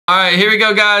Alright, here we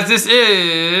go, guys. This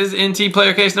is NT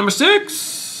player case number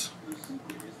 6.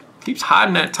 Keeps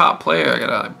hiding that top player. I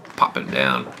gotta pop it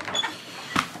down.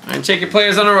 Alright, check your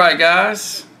players on the right,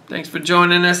 guys. Thanks for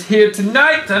joining us here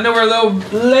tonight. I know we're a little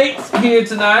late here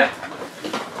tonight.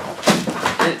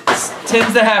 It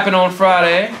tends to happen on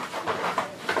Friday.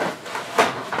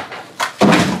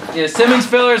 Yeah, Simmons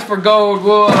fillers for gold.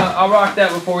 I'll rock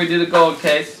that before we do the gold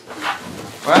case.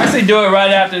 Or actually do it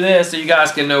right after this so you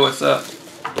guys can know what's up.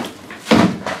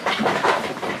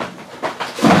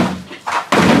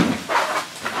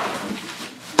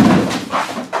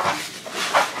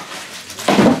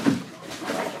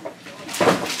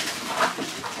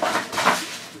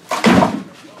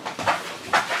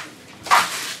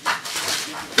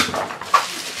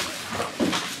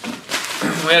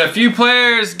 We had a few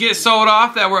players get sold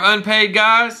off that were unpaid,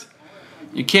 guys.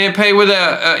 You can't pay with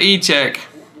a e-check.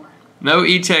 No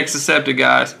e-checks accepted,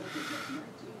 guys.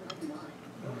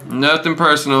 Nothing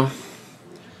personal.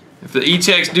 If the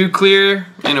e-checks do clear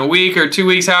in a week or 2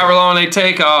 weeks, however long they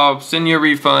take, I'll send you a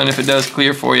refund if it does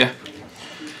clear for you.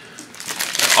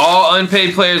 All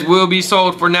unpaid players will be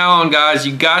sold from now on, guys.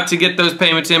 You got to get those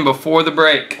payments in before the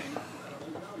break.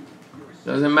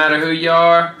 Doesn't matter who you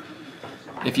are.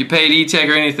 If you paid e-check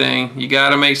or anything, you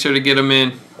got to make sure to get them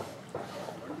in.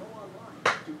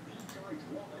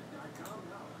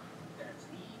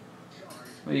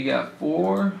 What you got? 4?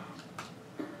 Or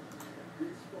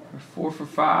 4 for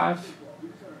 5?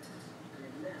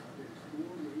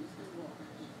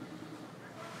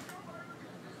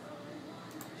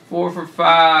 $4 for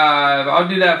 5. I'll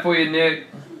do that for you, Nick.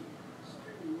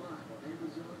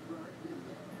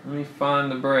 Let me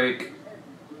find the break.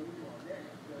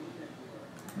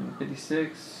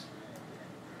 56.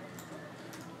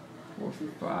 4 for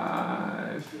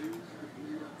 5.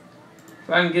 If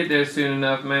I can get there soon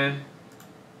enough, man.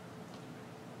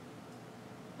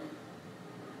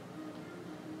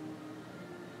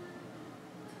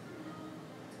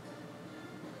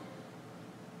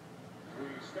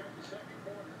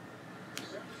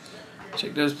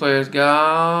 Check those players,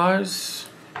 guys.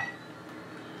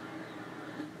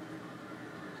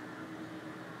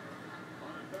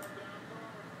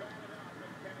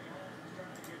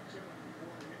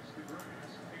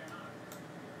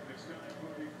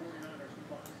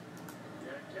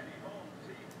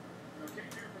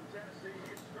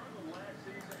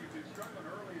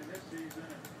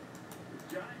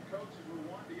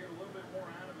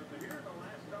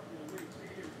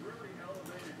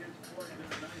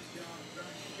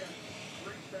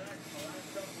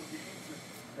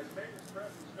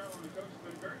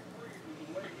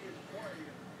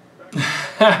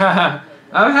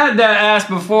 I've had that asked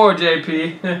before,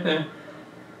 JP.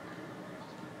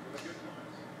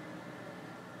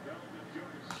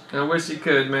 I wish you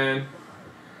could, man.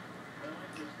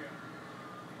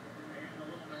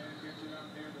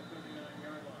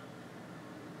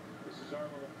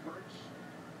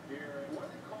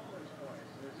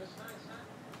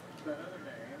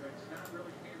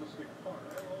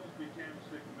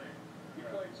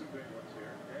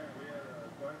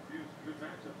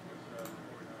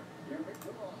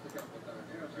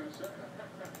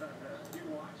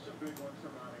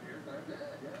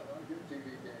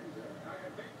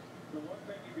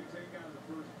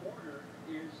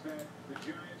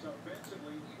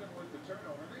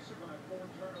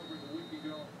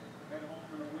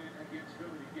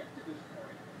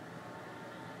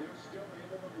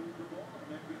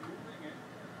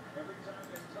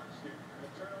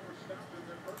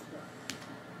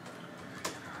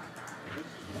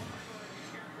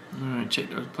 Alright, check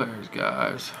those players,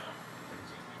 guys.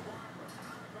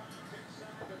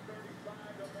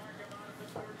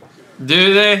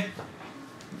 Do they?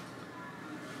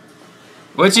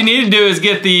 What you need to do is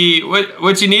get the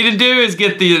what you need to do is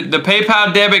get the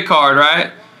PayPal debit card,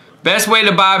 right? Best way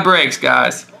to buy breaks,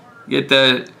 guys. Get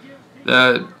the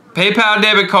PayPal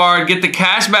debit card, get the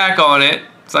cash back on it.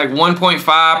 It's like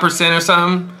 1.5% or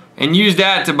something, and use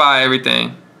that to buy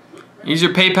everything. Use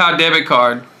your PayPal debit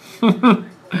card.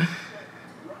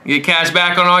 Get cash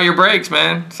back on all your breaks,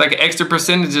 man. It's like extra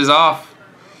percentages off.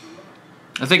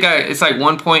 I think it's like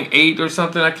 1.8 or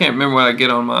something. I can't remember what I get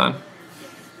on mine.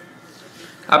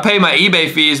 I pay my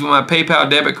eBay fees with my PayPal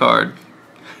debit card.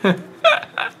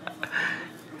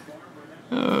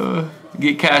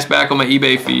 Get cash back on my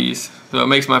eBay fees. So it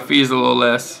makes my fees a little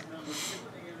less.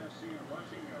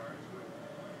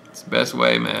 It's the best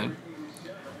way, man.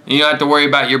 And you don't have to worry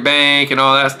about your bank and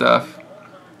all that stuff.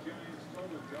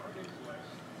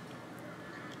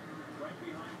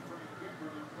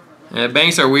 Yeah,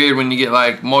 banks are weird when you get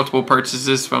like multiple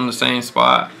purchases from the same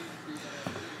spot.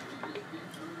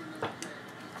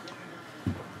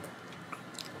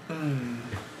 Yeah,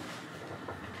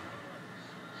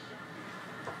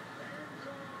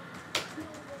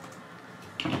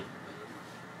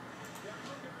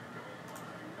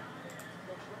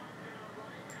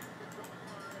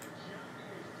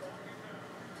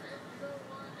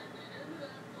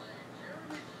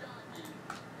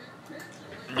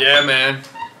 man.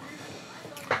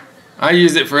 I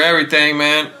use it for everything,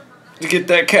 man, to get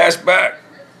that cash back.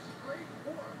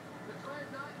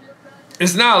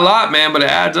 It's not a lot, man, but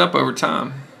it adds up over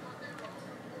time.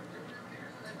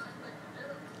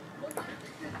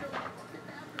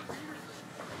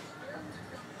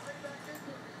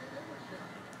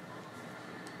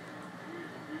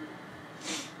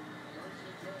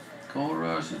 Gold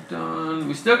Rush is done.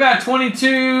 We still got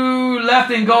 22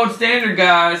 left in Gold Standard,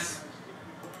 guys.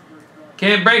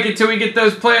 Can't break it till we get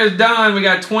those players done. We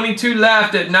got 22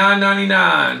 left at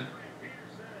 $9.99.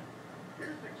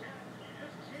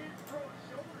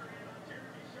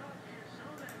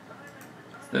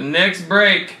 The next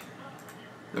break,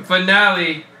 the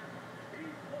finale.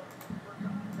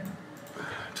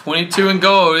 22 in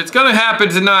gold. It's gonna happen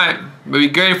tonight. It'd be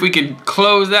great if we could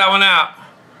close that one out.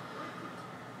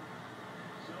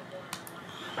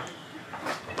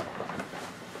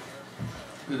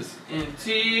 This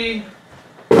NT.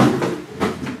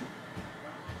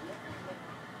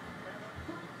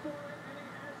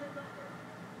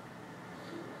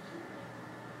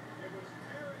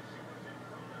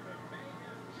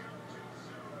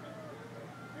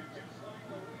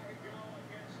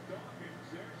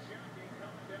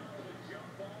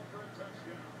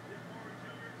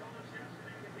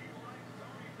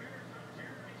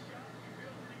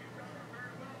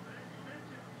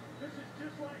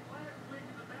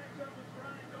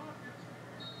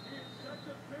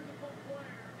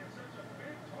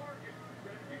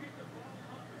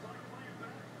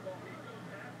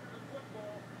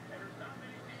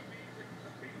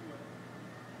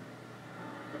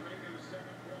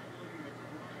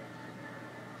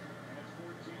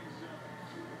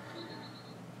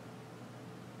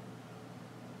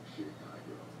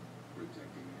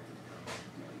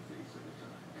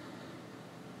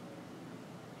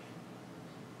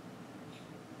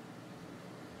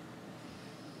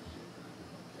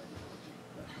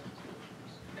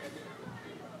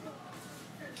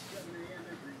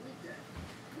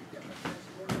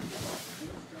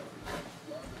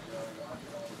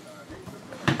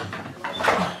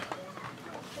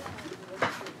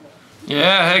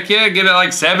 Yeah, heck yeah, get it like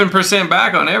 7%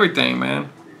 back on everything, man.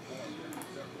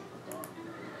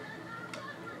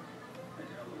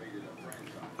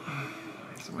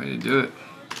 That's the way to do it.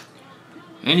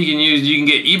 And you can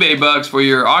get eBay bucks for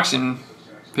your auction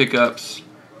pickups.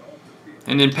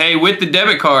 And then pay with the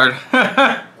debit card.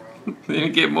 Then you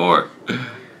get more.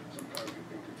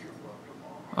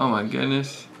 Oh my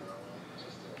goodness.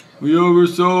 We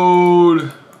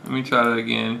oversold. Let me try that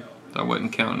again. I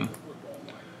wasn't counting.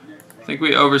 I think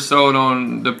we oversold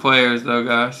on the players though,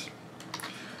 guys.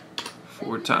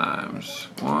 4 times.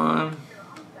 1,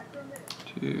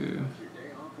 2,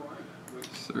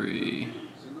 3,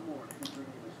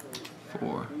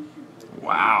 4.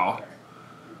 Wow.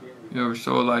 We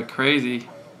oversold like crazy.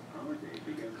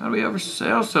 How do we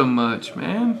oversell so much,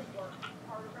 man?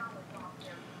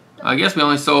 I guess we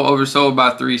only oversold by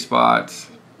 3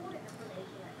 spots.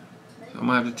 So I'm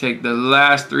gonna have to take the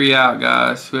last 3 out,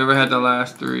 guys. Whoever had the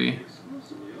last 3.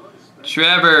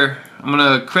 Trevor, I'm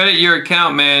gonna credit your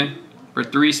account, man, for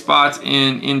 3 spots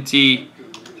in NT.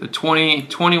 So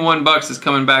 21 bucks is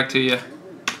coming back to you.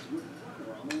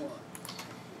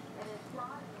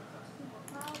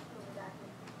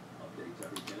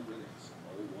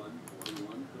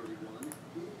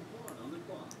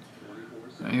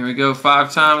 Right, here we go,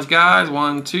 5 times, guys.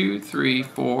 1, 2, 3,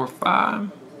 4,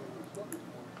 5.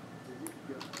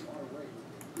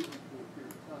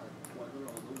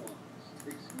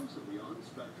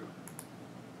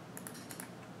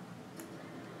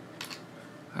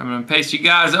 I'm going to paste you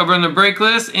guys over on the break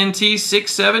list, NT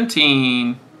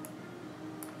 617.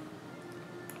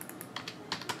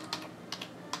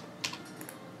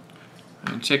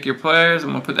 And check your players.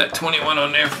 I'm going to put that 21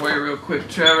 on there for you real quick,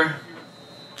 Trevor.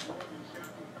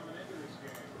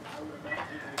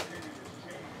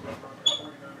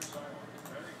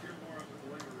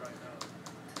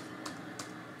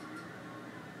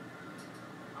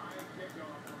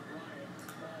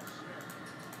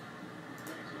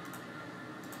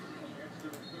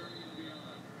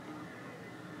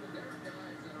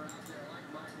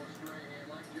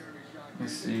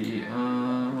 Let's see, the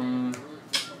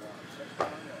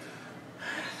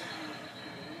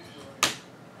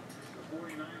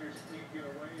 49ers can't get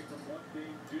away from what they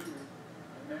do,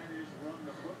 and that is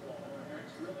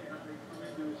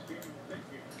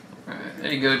Alright,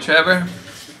 there you go, Trevor.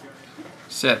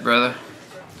 Set, brother.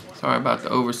 Sorry about the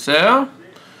oversell.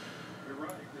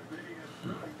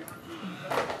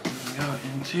 Go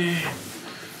into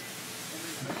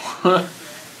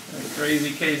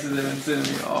crazy cases that have been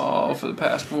sending me all for the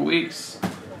past 4 weeks.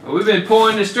 But we've been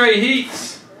pulling the straight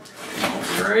heats.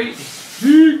 Straight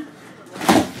heat. I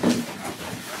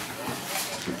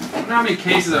don't know how many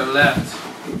cases are left.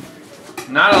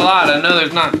 Not a lot. I know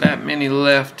there's not that many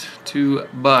left to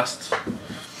bust.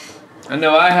 I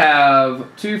know I have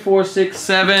 2, 4, 6,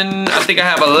 7. I think I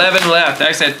have 11 left. I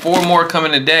actually had 4 more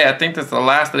coming today. I think that's the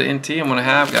last of the NT I'm gonna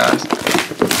have, guys.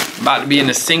 About to be in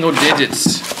the single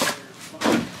digits,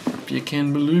 if you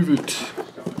can believe it.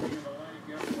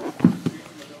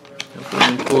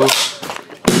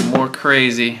 More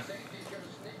crazy.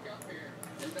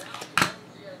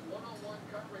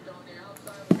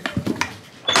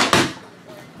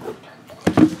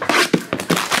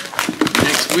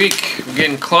 Next week, we're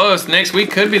getting close. Next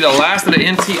week could be the last of the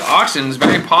NT auctions.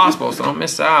 Very possible, so don't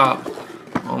miss out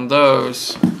on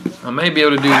those. I may be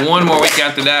able to do one more week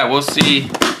after that. We'll see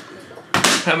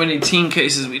how many team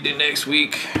cases we do next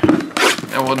week.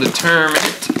 That will determine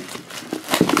it.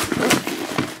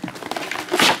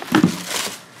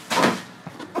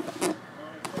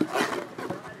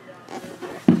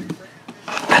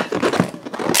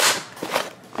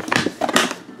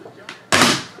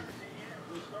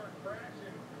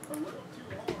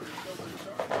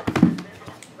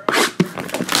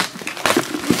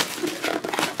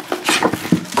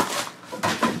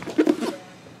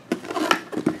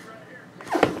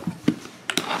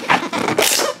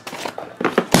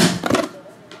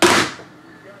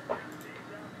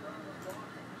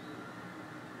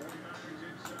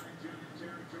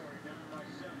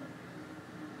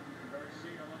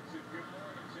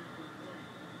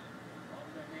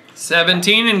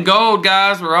 $17 in gold,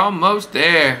 guys. We're almost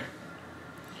there.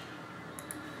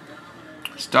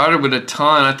 Started with a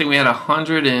ton. I think we had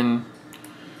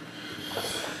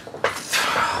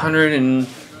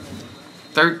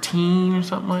 113 or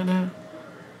something like that.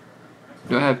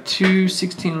 Do I have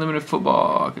 216 limited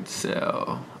football I could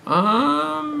sell?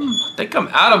 I think I'm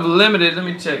out of limited. Let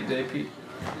me check, JP.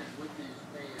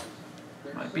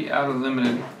 Might be out of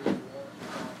limited.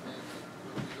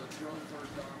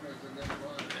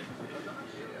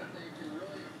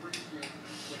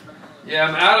 Yeah,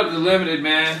 I'm out of the limited,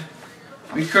 man.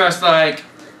 We crushed like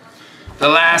the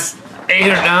last 8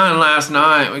 or 9 last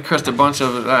night. We crushed a bunch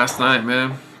of it last night,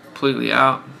 man. Completely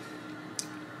out.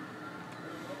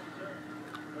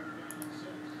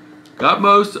 Got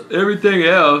most everything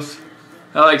else.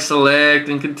 I like select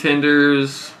and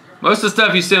contenders. Most of the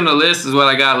stuff you see on the list is what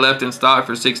I got left in stock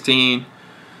for 16. I'm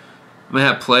gonna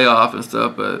have playoff and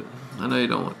stuff, but I know you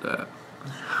don't want that.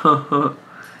 I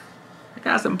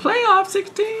got some playoff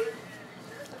 16.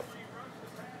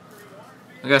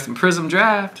 I got some Prism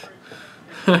Draft.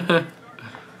 Check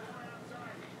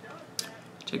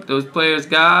those players,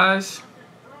 guys.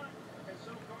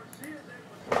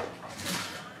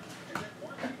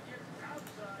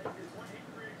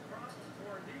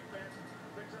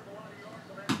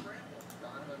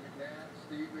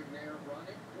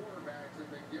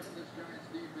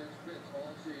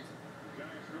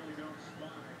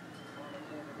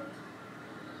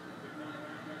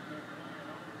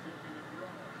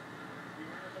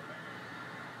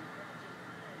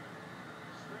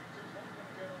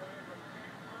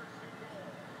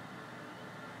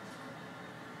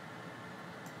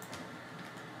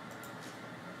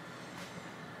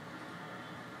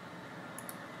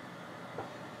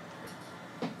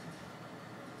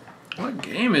 What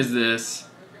game is this?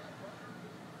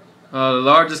 The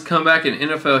largest comeback in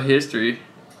NFL history.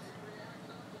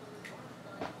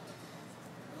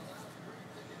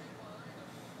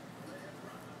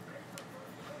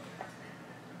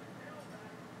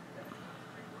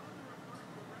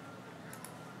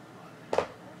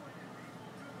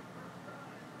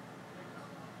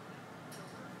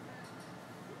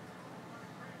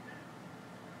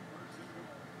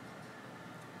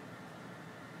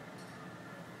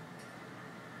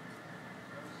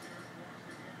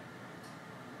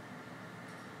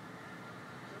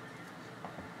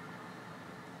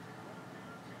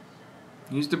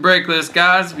 Use the break list,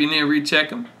 guys, if you need to recheck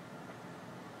them.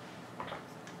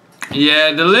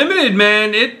 Yeah, the limited,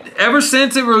 man, ever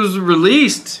since it was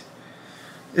released,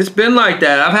 it's been like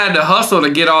that. I've had to hustle to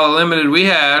get all the limited we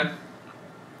had.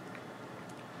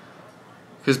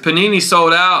 Because Panini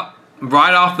sold out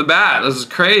right off the bat. This is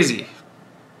crazy.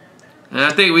 And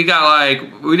I think we got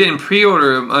like, we didn't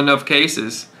pre-order enough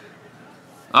cases.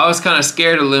 I was kind of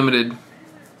scared of limited.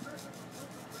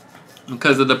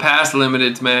 because of the past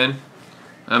limiteds, man.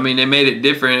 I mean, they made it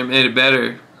different, it made it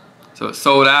better. So it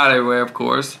sold out everywhere, of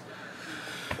course.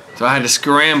 So I had to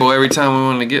scramble every time we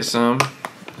wanted to get some.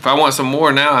 If I want some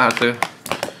more now, I have to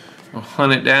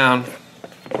hunt it down.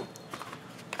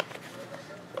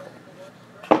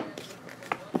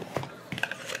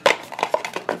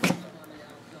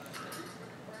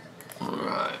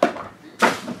 Alright.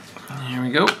 Here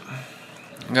we go.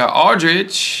 We got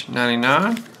Aldridge,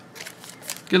 99.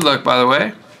 Good luck, by the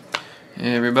way.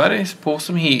 Everybody, let's pull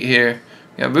some heat here.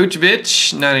 We got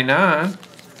Vucevic, 99.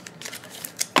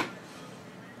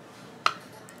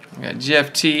 We got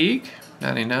Jeff Teague,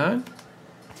 99.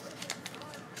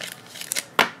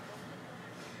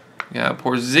 We got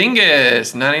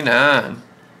Porzingis, 99.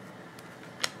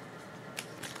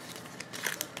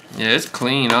 Yeah, it's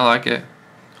clean. I like it.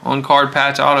 On-card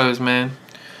patch autos, man.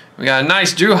 We got a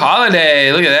nice Drew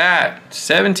Holiday. Look at that.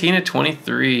 17 of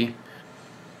 23.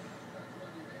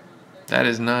 That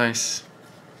is nice.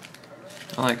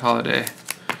 I like Holiday.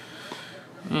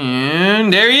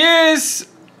 And there he is.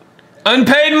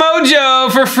 Unpaid mojo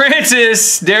for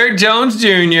Francis. Derrick Jones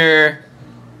Jr.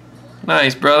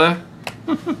 Nice, brother.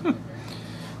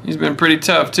 He's been pretty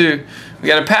tough, too. We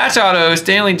got a patch auto.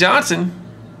 Stanley Johnson.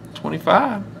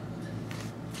 25.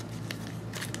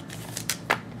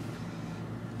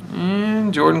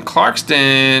 And Jordan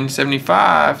Clarkson.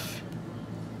 75.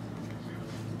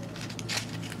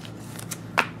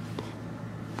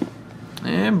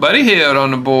 And Buddy Hield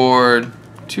on the board.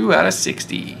 2 out of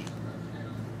 60.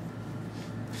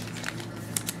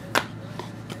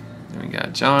 Then we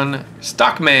got John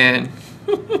Stockman.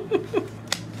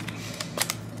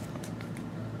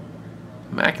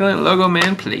 Immaculate Logo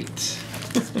Man plate.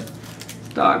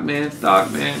 Stockman.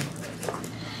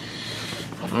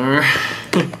 Alright.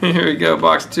 Here we go,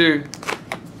 box 2.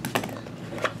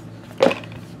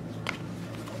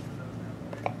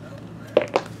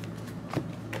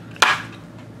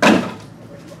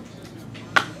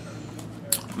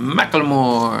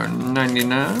 Macklemore,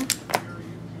 99.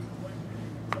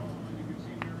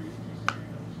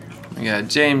 We got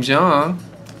James Young,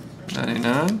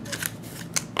 99.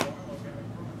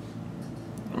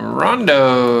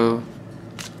 Rondo,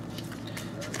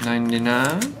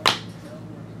 99.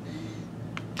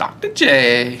 Dr.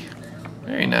 J,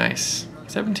 very nice.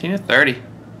 17 of 30.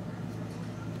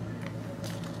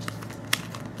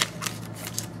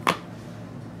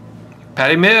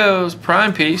 Patty Mills,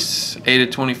 prime piece, 8 of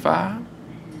 25.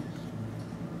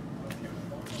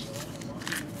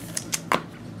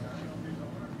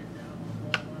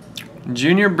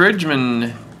 Junior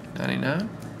Bridgman, 99.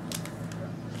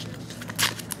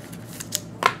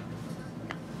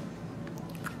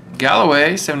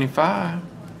 Galloway, 75.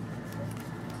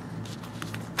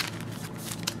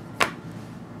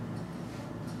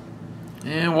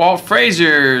 And Walt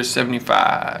Frazier,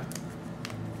 75.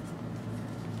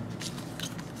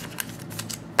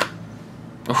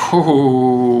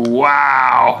 Oh,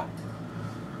 wow.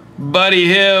 Buddy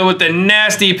Hield with the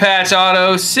nasty patch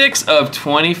auto, 6 of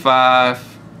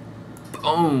 25.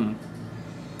 Boom.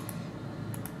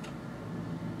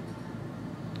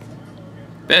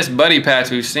 Best Buddy patch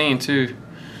we've seen, too.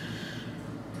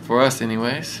 For us,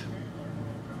 anyways.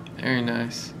 Very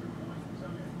nice.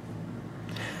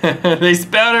 They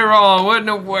spelled it wrong. What in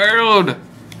the world?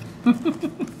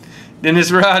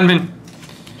 Dennis Rodman.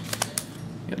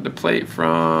 Got the plate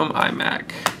from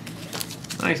iMac.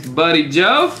 Nice, Buddy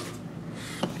Joe.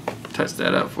 Touch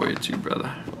that up for you too,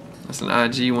 brother. That's an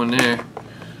IG one there.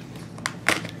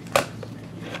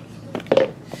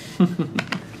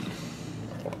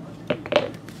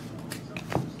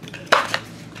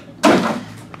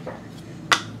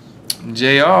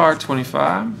 JR,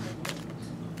 25.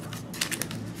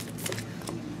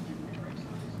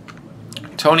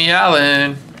 Tony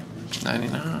Allen,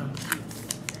 99.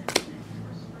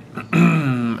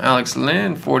 Alex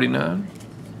Lynn, 49.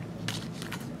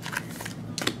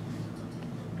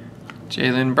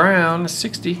 Jaylen Brown,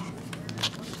 60.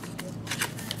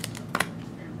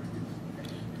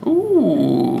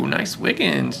 Ooh, nice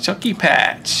Wiggins. Chucky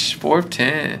patch, 4 of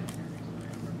 10.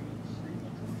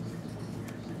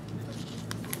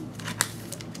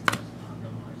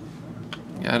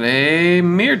 Got a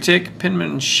Mirtic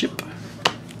penmanship.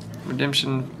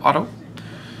 Redemption auto.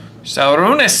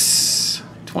 Sauronis,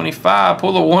 25.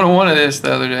 Pulled a 1-on-1 of this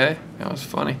the other day. That was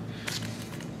funny.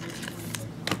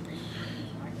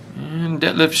 And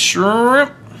Deadlift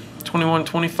Shrimp,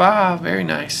 21-25. Very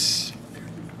nice.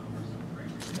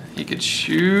 He could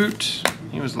shoot.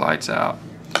 He was lights out.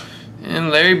 And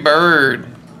Larry Bird,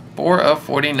 4 of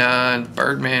 49.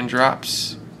 Birdman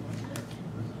drops.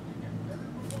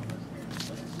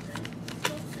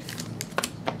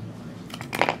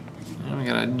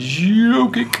 got a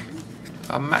Jokic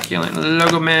Immaculate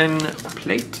Logo Man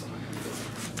plate.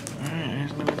 Alright,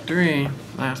 here's number 3.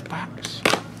 Last box.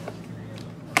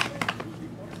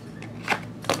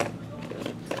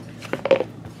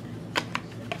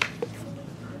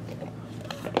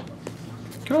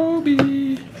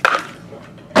 Kobe.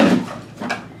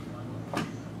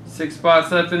 6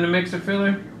 spots left in the mixer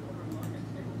filler.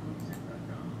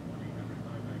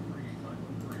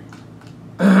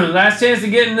 Last chance to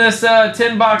get in this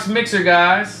 10-box mixer,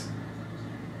 guys.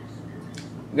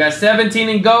 We got 17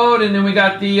 in gold, and then we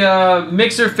got the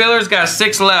mixer fillers. Got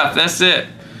 6 left. That's it.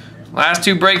 Last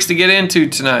 2 breaks to get into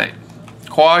tonight.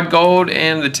 Quad gold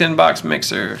and the 10-box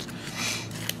mixer.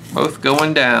 Both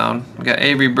going down. We got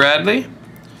Avery Bradley.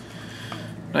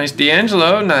 Nice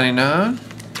D'Angelo, 99.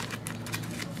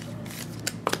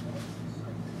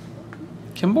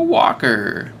 Kimball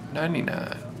Walker,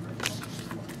 99.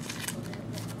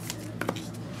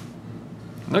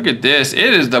 Look at this.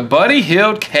 It is the Buddy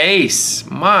Hield case.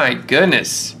 My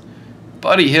goodness.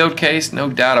 Buddy Hield case, no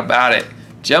doubt about it.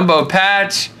 Jumbo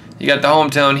patch. You got the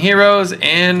Hometown Heroes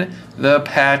and the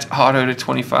patch auto to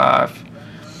 25.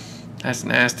 That's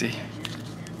nasty.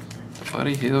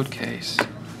 Buddy Hield case.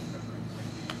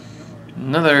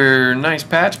 Another nice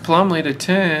patch. Plumlee to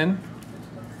 10.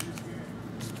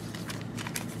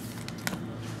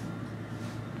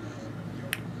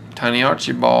 Tiny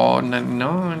Archibald,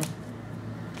 99.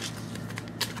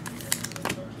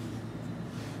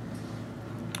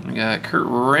 We got Kurt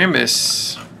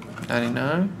Rambis,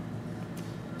 99.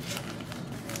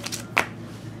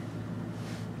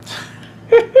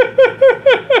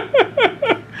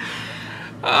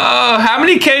 Oh, how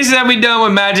many cases have we done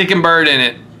with Magic and Bird in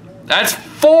it? That's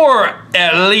 4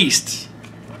 at least.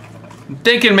 I'm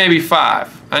thinking maybe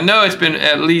 5. I know it's been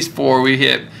at least 4 we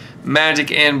hit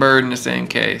Magic and Bird in the same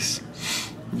case.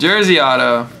 Jersey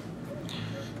auto.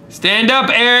 Stand up,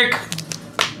 Eric.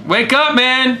 Wake up,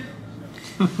 man.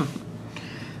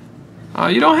 Oh,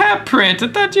 you don't have Prince. I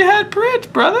thought you had Prince,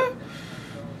 brother.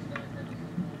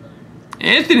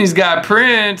 Anthony's got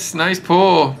Prince. Nice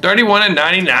pull. 31 and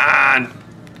 99.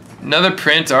 Another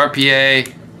Prince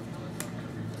RPA.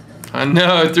 I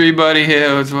know, 3 Buddy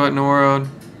Hills. What in the world?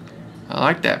 I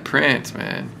like that Prince,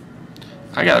 man.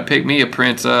 I gotta pick me a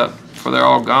Prince up before they're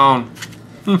all gone.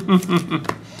 Look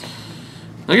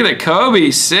at that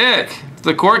Kobe. Sick.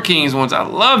 The Court Kings ones. I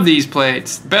love these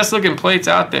plates. Best looking plates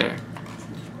out there.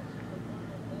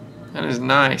 That is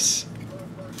nice.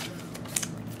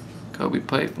 Kobe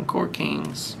plate from Court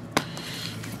Kings.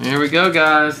 There we go,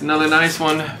 guys. Another nice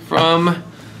one from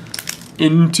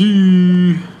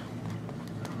NT.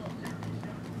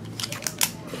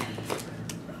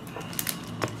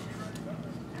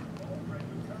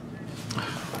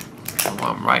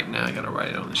 While I'm writing now, I gotta write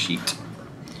it on the sheet.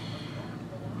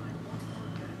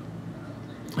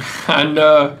 I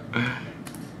know.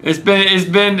 It's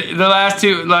been the last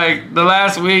 2, like the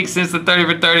last week since the 30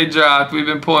 for 30 dropped. We've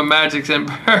been pulling Magics and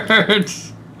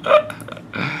Birds.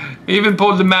 We even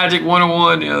pulled the Magic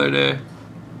 101 the other day.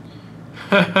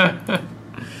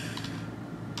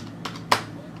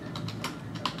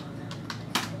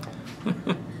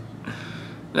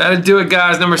 That'll do it,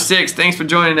 guys. Number 6. Thanks for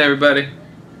joining, everybody.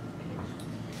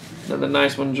 Another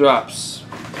nice one drops.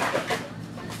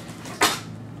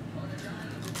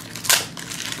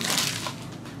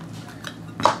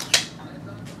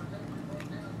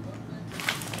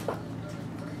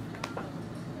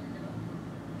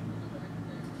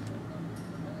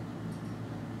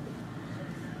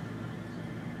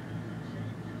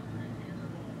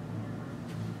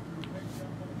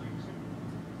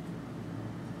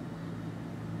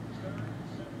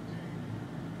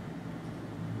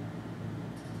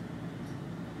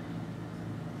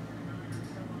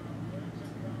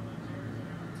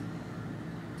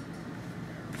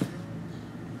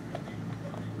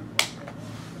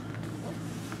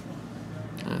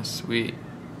 Sweet.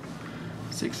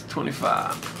 6 to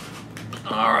 25.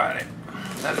 All right.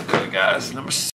 That'll do it, guys. Number 6.